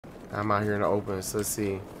I'm out here in the open, so let's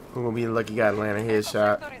see. Who gonna be the lucky guy to land a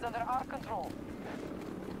headshot?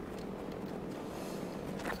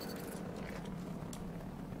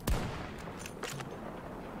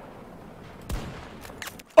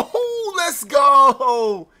 Oh, let's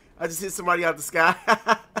go! I just hit somebody out the sky.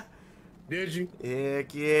 Did you?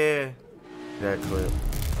 Heck yeah. That clip.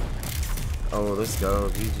 Oh, let's go.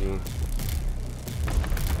 GG.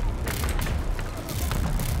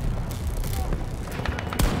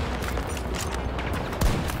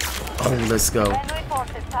 Oh, let's go. Enemy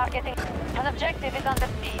forces targeting. An objective is under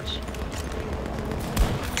siege.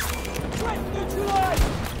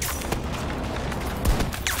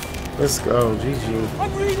 Let's go. GG.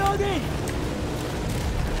 I'm reloading.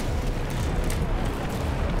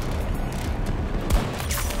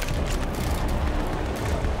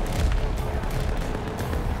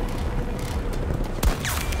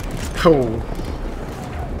 Oh.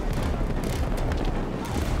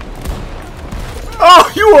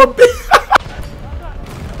 Oh, you a bitch.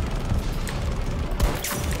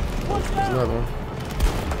 There's another one.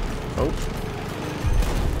 Oh.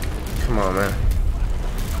 Come on, man.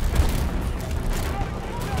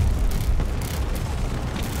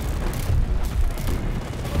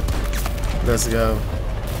 Let's go.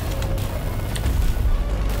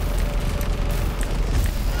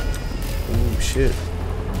 Ooh, shit.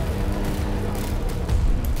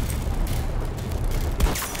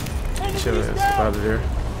 Chill ass out of there.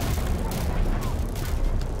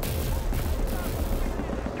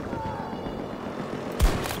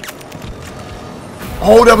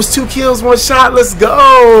 Oh, that was 2 kills, 1 shot. Let's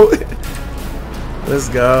go. Let's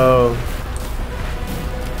go.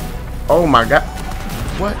 Oh my god.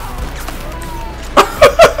 What?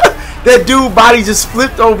 That dude body just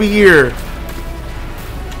flipped over here.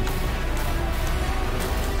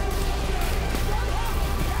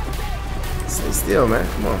 Stay still, man.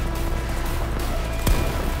 Come on.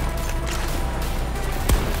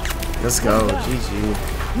 Let's go. GG.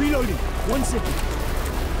 Reloading. 1 second.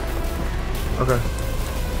 Okay.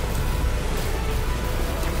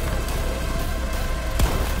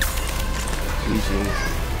 GG.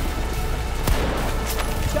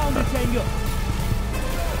 Down the tango.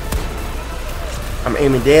 I'm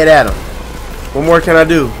aiming dead at him. What more can I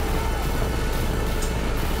do?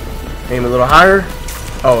 Aim a little higher.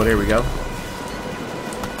 Oh, there we go.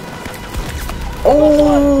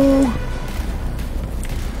 Oh!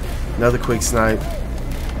 Another quick snipe.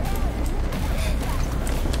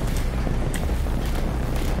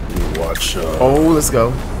 Watch out. Oh, let's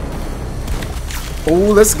go.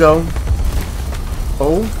 Oh, let's go.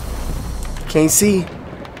 Oh. Can't see.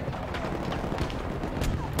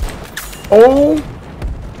 Oh.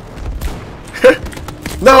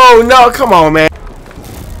 No, no, come on, man.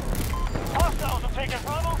 Hostiles are taking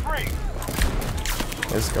Bravo 3.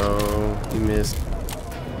 Let's go. You missed.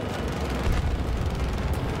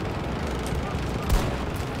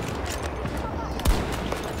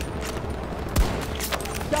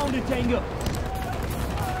 Down the tango.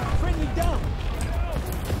 Friendly down.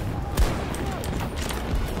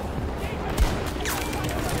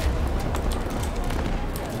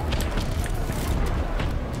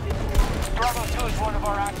 Bravo 2 is one of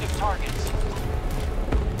our active targets.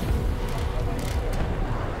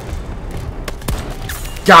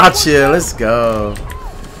 Gotcha. Let's go.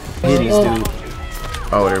 Hitting this dude.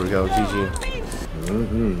 Oh, there we go. GG.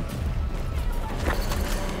 Mm-hmm.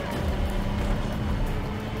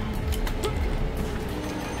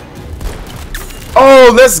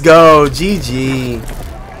 Oh, let's go. GG.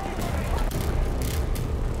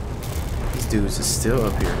 These dudes are still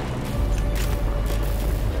up here.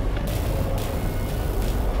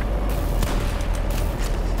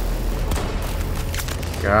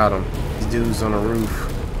 Got him. These dudes on the roof.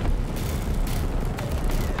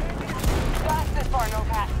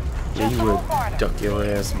 Yeah, you would duck your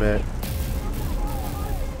ass back.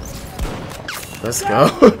 Let's go.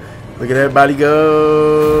 Look at everybody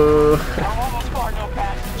go.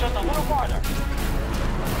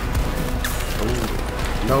 Oh,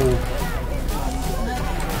 no.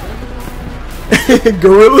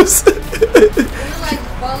 Gorillas? Like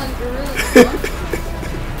fallen gorillas.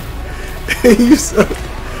 You so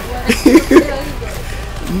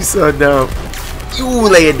you so dumb. You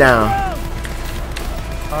lay it down.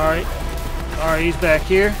 Alright, he's back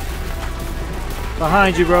here.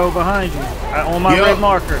 Behind you, bro, behind you. On my red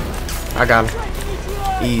marker. I got him.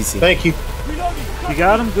 Easy. Thank you. You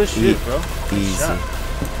got him? Good shit, bro. Good Easy. shot.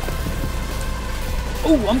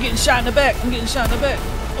 Oh, I'm getting shot in the back.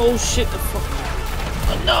 Oh shit, the fuck.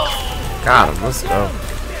 Oh, no. Got him. Let's go.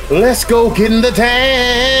 Let's go get in the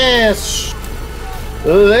task.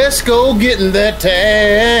 Let's go getting that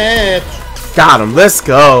tag. Got him. Let's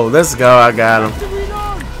go. Let's go. I got him.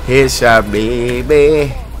 Headshot,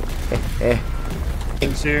 baby.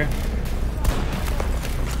 He's here.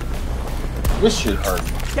 This shit hurt.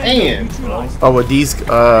 Man. Oh, well, these,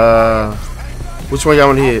 which one y'all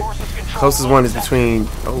want to hit? Closest one is between,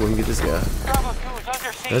 oh, let me get this guy.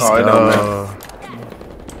 Let's go.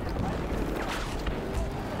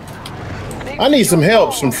 I need some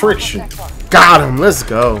help, some friction. Got him. Let's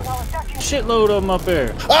go. Shitload of them up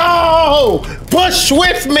there. Oh, push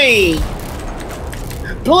with me,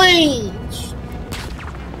 please.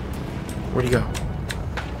 Where'd he go?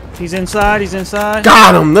 He's inside. He's inside.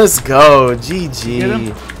 Got him. Let's go. GG. Get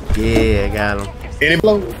him? Yeah, got him. Any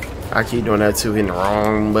blow? I keep doing that too, hitting the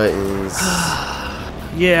wrong buttons.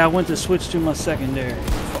 Yeah, I went to switch to my secondary.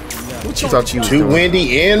 What you thought you was Too doing?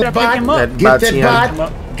 windy and Pick him bot. up. Get that Batian.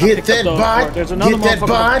 bot. Get that bot. There's another Get that motherfucker.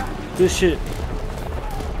 bot. Good shit.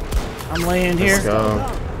 I'm laying here. Let's go.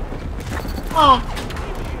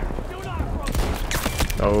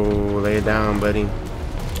 Oh, lay it down, buddy.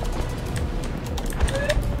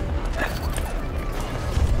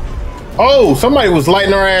 Oh, somebody was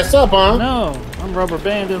lighting our ass up, huh? No, I'm rubber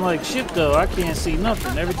banding like shit though. I can't see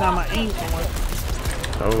nothing. Every time I aim, I'm like,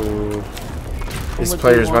 Oh. These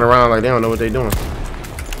players run around like they don't know what they're doing. no,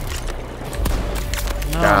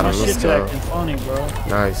 Got my him, let's shit's go. acting funny, bro.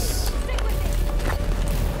 Nice.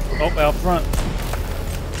 Oh, out front.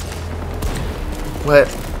 What?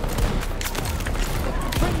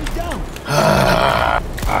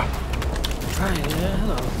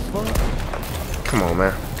 Come on,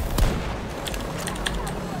 man.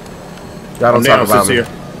 Y'all don't talk about me. Here.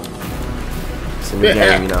 It's a new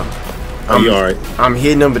game, you know. You alright? I'm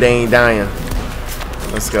hitting them, but they ain't dying.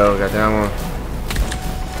 Let's go. Got that one.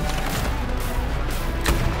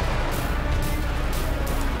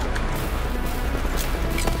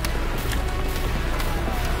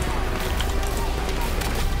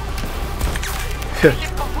 Keep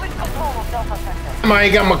complete control of Delta Sector. I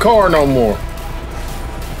ain't got my car no more.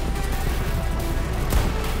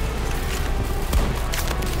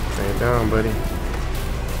 Stay down, buddy.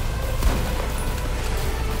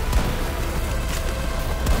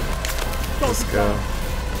 Let's go.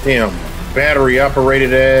 Damn, battery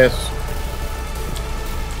operated ass.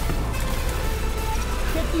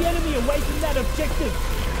 Get the enemy away from that objective.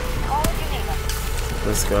 Call if you need us.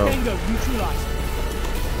 Let's go. Tango neutralized.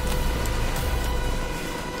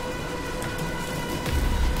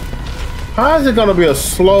 How is it gonna be a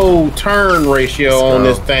slow turn ratio Let's on go.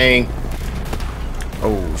 this thing?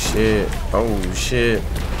 Oh shit. Oh shit.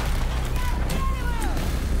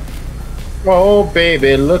 Oh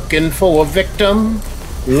baby, looking for a victim.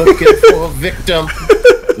 Looking for a victim.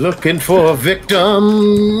 Looking for a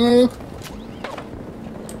victim.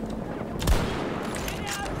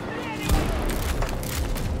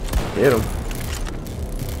 Hit him.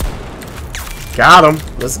 Got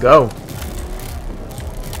him. Let's go.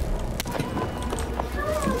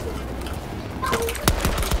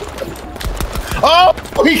 Oh,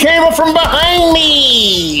 he came up from behind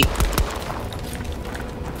me.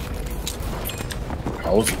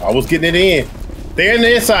 I was getting it in. They're on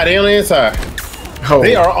the inside. They're on the inside. Oh.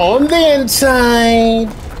 They are on the inside.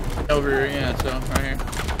 Over here, yeah, so right here.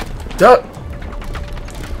 Duck.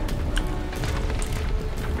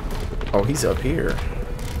 Oh, he's up here.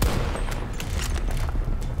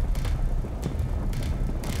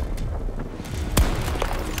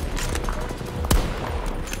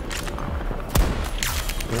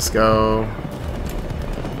 Let's go.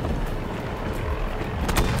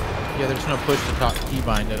 Yeah, there's no push to top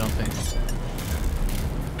keybind, I don't think.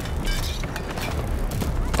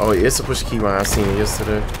 Oh, it's a push keybind. I seen it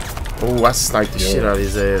yesterday. Oh, I sniped the shit out of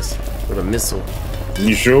his ass with a missile.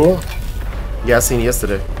 You sure? Yeah, I seen it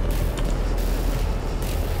yesterday.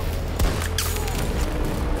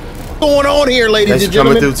 What's going on here, ladies Thanks and for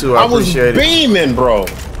coming gentlemen? through, too. I appreciate it. was beaming, bro.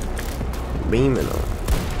 Beaming on.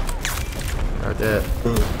 Like that.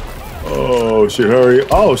 Oh shit! Hurry!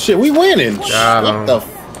 Oh shit! We winning. Got him. What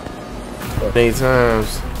the? Many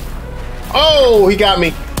times. Oh, he got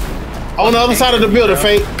me. On the other side of the building,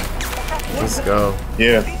 fake. Let's go.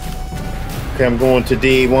 Yeah. Okay, I'm going to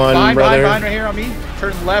D1, Behind brother. right here on me.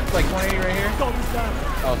 Turn left, like 180 right here.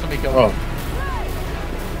 Oh, somebody killed me. Oh.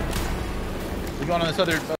 We're going on this other